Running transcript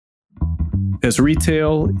As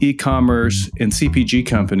retail, e-commerce, and CPG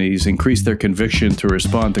companies increase their conviction to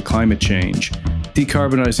respond to climate change,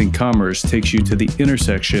 Decarbonizing Commerce takes you to the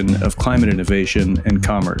intersection of climate innovation and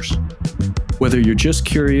commerce. Whether you're just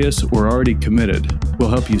curious or already committed,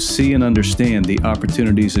 we'll help you see and understand the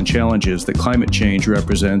opportunities and challenges that climate change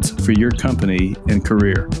represents for your company and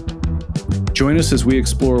career. Join us as we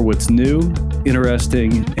explore what's new,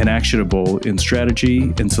 interesting, and actionable in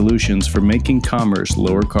strategy and solutions for making commerce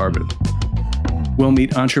lower carbon. We'll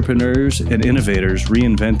meet entrepreneurs and innovators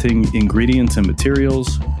reinventing ingredients and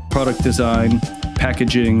materials, product design,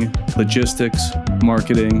 packaging, logistics,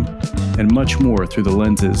 marketing, and much more through the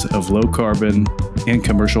lenses of low carbon and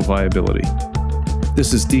commercial viability.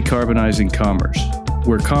 This is Decarbonizing Commerce,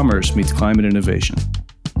 where commerce meets climate innovation.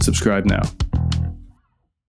 Subscribe now.